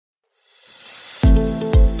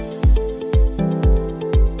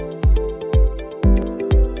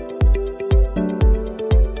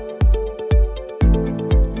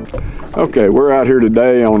Okay, we're out here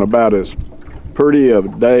today on about as pretty of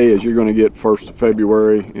a day as you're going to get 1st of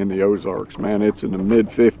February in the Ozarks. Man, it's in the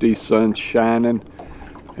mid-50s, sun's shining,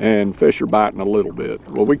 and fish are biting a little bit.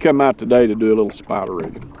 Well, we come out today to do a little spider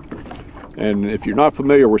rigging. And if you're not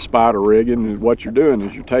familiar with spider rigging, what you're doing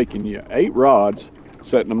is you're taking your 8 rods,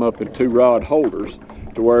 setting them up in 2-rod holders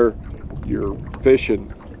to where you're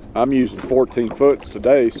fishing. I'm using 14 foots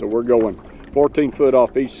today, so we're going 14 foot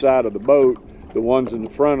off each side of the boat. The ones in the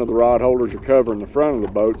front of the rod holders are covering the front of the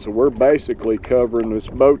boat, so we're basically covering, this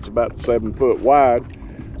boat's about 7 foot wide,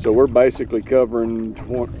 so we're basically covering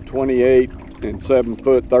 28 and 7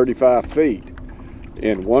 foot, 35 feet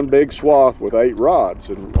in one big swath with 8 rods.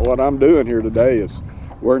 And what I'm doing here today is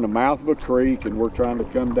we're in the mouth of a creek, and we're trying to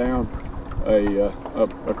come down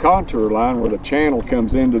a contour line where the channel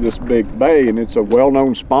comes into this big bay, and it's a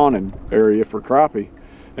well-known spawning area for crappie.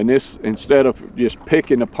 And this, instead of just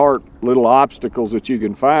picking apart little obstacles that you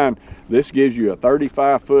can find, this gives you a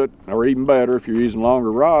 35 foot, or even better if you're using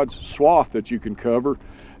longer rods, swath that you can cover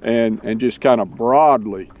and just kind of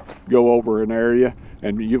broadly go over an area.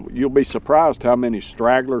 And you'll be surprised how many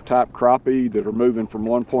straggler type crappie that are moving from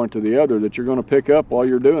one point to the other that you're going to pick up while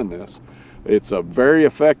you're doing this. It's a very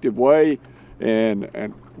effective way,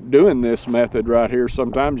 and doing this method right here,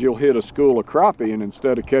 sometimes you'll hit a school of crappie, and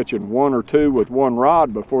instead of catching 1 or 2 with 1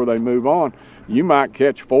 rod before they move on, you might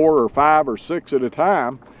catch 4 or 5 or 6 at a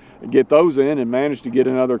time and get those in and manage to get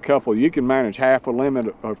another couple. You can manage half a limit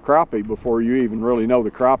of crappie before you even really know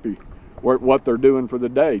the crappie what they're doing for the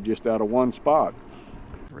day, just out of one spot.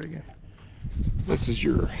 This is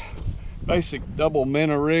your basic double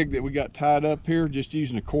minnow rig that we got tied up here, just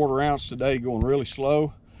using a 1/4 ounce today, going really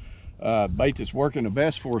slow. Bait that's working the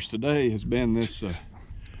best for us today has been this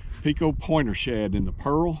Pico pointer shad in the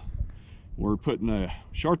pearl. We're putting a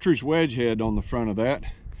chartreuse wedge head on the front of that.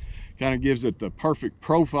 Kind of gives it the perfect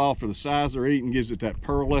profile for the size they're eating, gives it that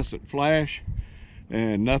pearlescent flash,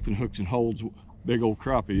 and nothing hooks and holds big old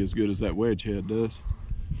crappie as good as that wedge head does.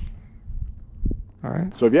 All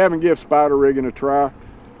right. So if you haven't given spider rigging a try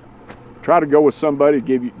to go with somebody,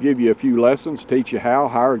 give you a few lessons, teach you how,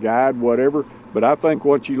 hire a guide, whatever. But I think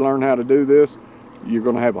once you learn how to do this, you're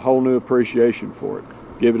going to have a whole new appreciation for it.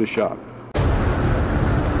 Give it a shot.